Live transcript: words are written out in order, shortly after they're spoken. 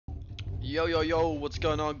Yo, what's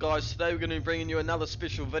going on, guys? Today we're going to be bringing you another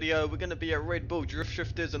special video. We're going to be at MadBul Drift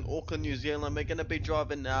Shifters in Auckland, New Zealand. We're going to be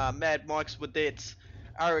driving Mad Mike's Wideth's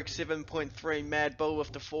RX7.3 MadBul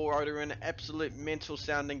with the 4-rotor in an absolute mental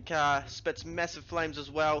sounding car. Spits massive flames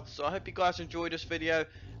as well. So I hope you guys enjoy this video.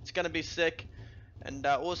 It's going to be sick. And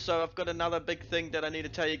also I've got another big thing that I need to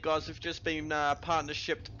tell you guys. We've just been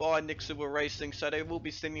partnershiped by MadBul Racing, so they will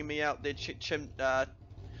be sending me out their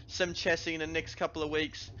sim chassis in the next couple of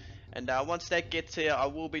weeks. And once that gets here, I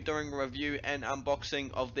will be doing a review and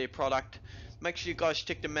unboxing of their product. Make sure you guys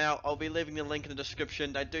check them out. I'll be leaving the link in the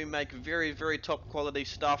description. They do make very top quality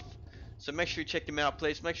stuff, so make sure you check them out,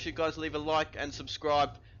 please. Make sure you guys leave a like and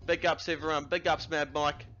subscribe. Big ups everyone, big ups Mad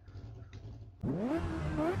Mike.